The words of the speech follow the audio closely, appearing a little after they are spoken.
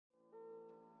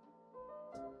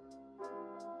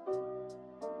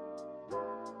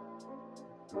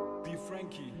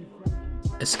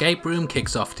Escape Room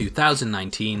kicks off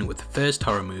 2019 with the first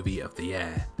horror movie of the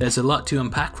year. There's a lot to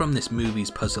unpack from this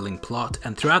movie's puzzling plot,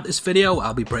 and throughout this video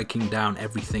I'll be breaking down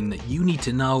everything that you need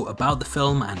to know about the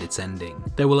film and its ending.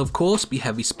 There will of course be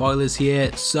heavy spoilers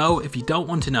here, so if you don't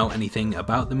want to know anything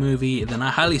about the movie then I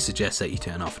highly suggest that you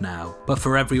turn off now. But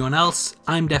for everyone else,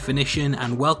 I'm Deffinition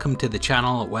and welcome to the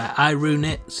channel where I ruin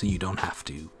it so you don't have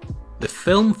to. The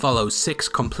film follows 6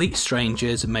 complete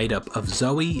strangers made up of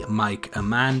Zoe, Mike,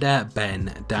 Amanda,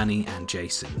 Ben, Danny and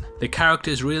Jason. The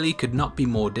characters really could not be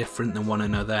more different than one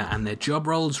another, and their job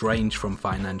roles range from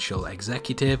financial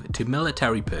executive to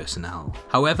military personnel.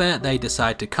 However, they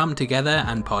decide to come together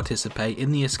and participate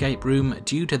in the escape room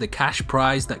due to the cash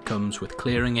prize that comes with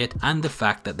clearing it and the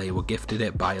fact that they were gifted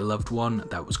it by a loved one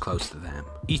that was close to them.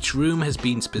 Each room has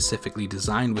been specifically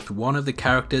designed with one of the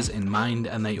characters in mind,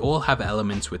 and they all have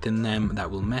elements within them that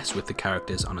will mess with the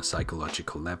characters on a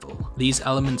psychological level. These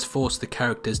elements force the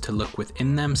characters to look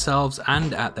within themselves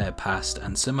and at their past,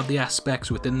 and some of the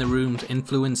aspects within the rooms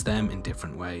influence them in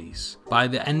different ways. By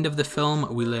the end of the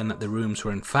film, we learn that the rooms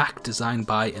were in fact designed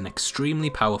by an extremely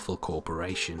powerful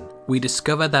corporation. We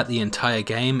discover that the entire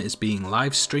game is being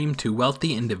live streamed to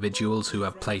wealthy individuals who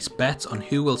have placed bets on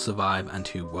who will survive and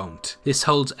who won't. This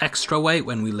holds extra weight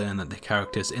when we learn that the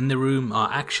characters in the room are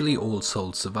actually all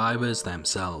sole survivors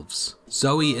themselves.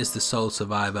 Zoe is the sole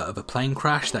survivor of a plane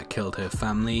crash that killed her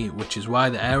family, which is why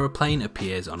the aeroplane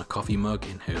appears on a coffee mug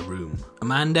in her room.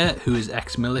 Amanda, who is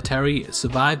ex-military,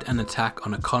 survived an attack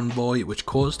on a convoy which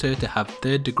caused her to have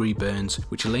third-degree burns,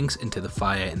 which links into the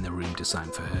fire in the room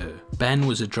designed for her. Ben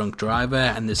was a drunk driver,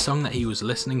 and the song that he was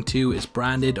listening to is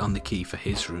branded on the key for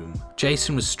his room.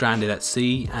 Jason was stranded at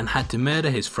sea and had to murder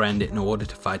his friend in order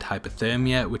to fight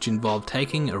hypothermia, which involved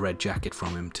taking a red jacket from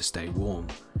him to stay warm.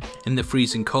 In the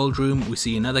freezing cold room, we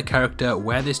see another character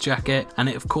wear this jacket, and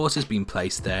it of course has been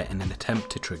placed there in an attempt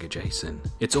to trigger Jason.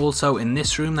 It's also in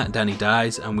this room that Danny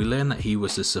dies, and we learn that he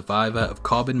was a survivor of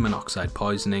carbon monoxide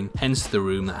poisoning, hence the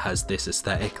room that has this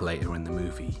aesthetic later in the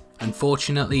movie.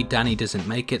 Unfortunately, Danny doesn't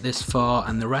make it this far,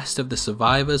 and the rest of the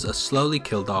survivors are slowly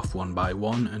killed off one by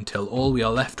one until all we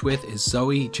are left with is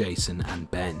Zoe, Jason and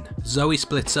Ben. Zoe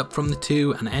splits up from the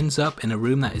two and ends up in a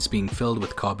room that is being filled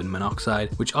with carbon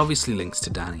monoxide, which obviously links to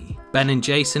Danny. Ben and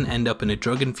Jason end up in a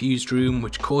drug-infused room,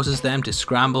 which causes them to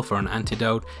scramble for an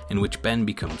antidote, in which Ben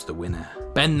becomes the winner.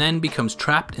 Ben then becomes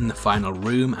trapped in the final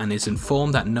room and is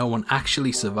informed that no one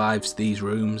actually survives these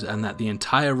rooms and that the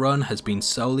entire run has been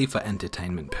solely for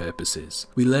entertainment purposes.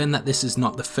 We learn that this is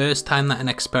not the first time that an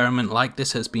experiment like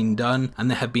this has been done, and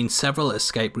there have been several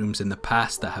escape rooms in the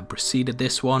past that have preceded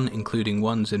this one, including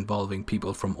ones involving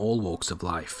people from all walks of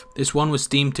life. This one was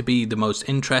deemed to be the most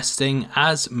interesting.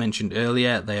 As mentioned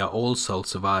earlier, they are all sole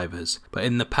survivors, but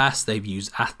in the past they've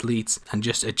used athletes and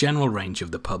just a general range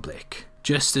of the public.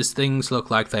 Just as things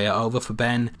look like they are over for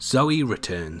Ben, Zoe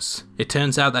returns. It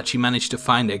turns out that she managed to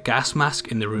find a gas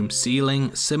mask in the room's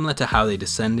ceiling, similar to how they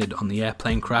descended on the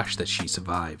airplane crash that she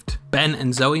survived. Ben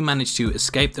and Zoe manage to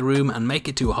escape the room and make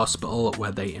it to a hospital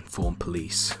where they inform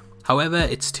police. However,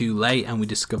 it's too late, and we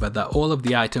discover that all of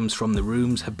the items from the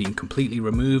rooms have been completely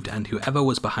removed, and whoever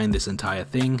was behind this entire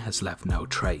thing has left no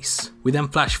trace. We then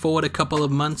flash forward a couple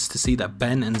of months to see that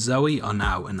Ben and Zoe are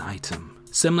now an item.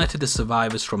 Similar to the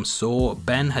survivors from Saw,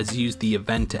 Ben has used the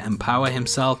event to empower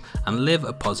himself and live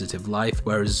a positive life,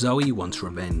 whereas Zoe wants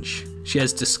revenge. She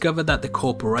has discovered that the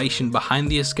corporation behind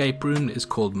the escape room is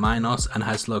called Minos and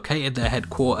has located their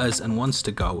headquarters and wants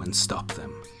to go and stop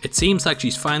them. It seems like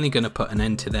she's finally going to put an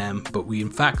end to them, but we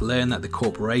in fact learn that the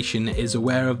corporation is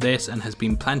aware of this and has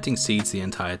been planting seeds the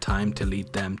entire time to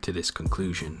lead them to this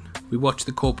conclusion. We watch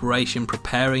the corporation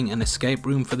preparing an escape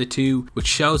room for the two, which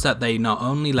shows that they not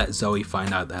only let Zoe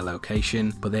find out their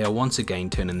location, but they are once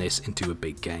again turning this into a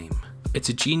big game. It's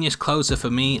a genius closer for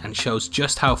me and shows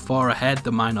just how far ahead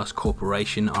the Minos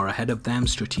Corporation are ahead of them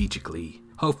strategically.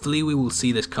 Hopefully we will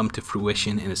see this come to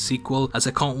fruition in a sequel, as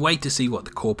I can't wait to see what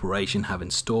the corporation have in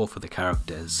store for the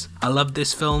characters. I loved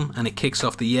this film and it kicks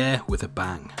off the year with a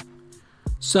bang.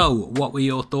 So, what were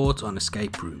your thoughts on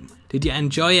Escape Room? Did you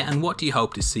enjoy it, and what do you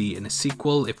hope to see in a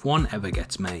sequel if one ever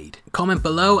gets made? Comment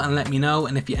below and let me know,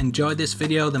 and if you enjoyed this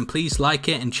video then please like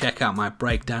it and check out my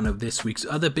breakdown of this week's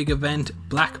other big event,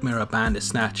 Black Mirror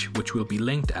Bandersnatch, which will be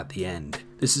linked at the end.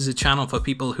 This is a channel for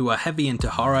people who are heavy into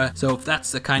horror, so if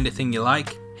that's the kind of thing you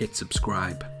like, hit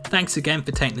subscribe. Thanks again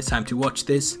for taking the time to watch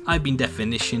this. I've been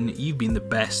Deffinition, you've been the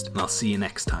best, and I'll see you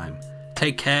next time.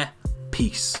 Take care,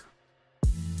 peace.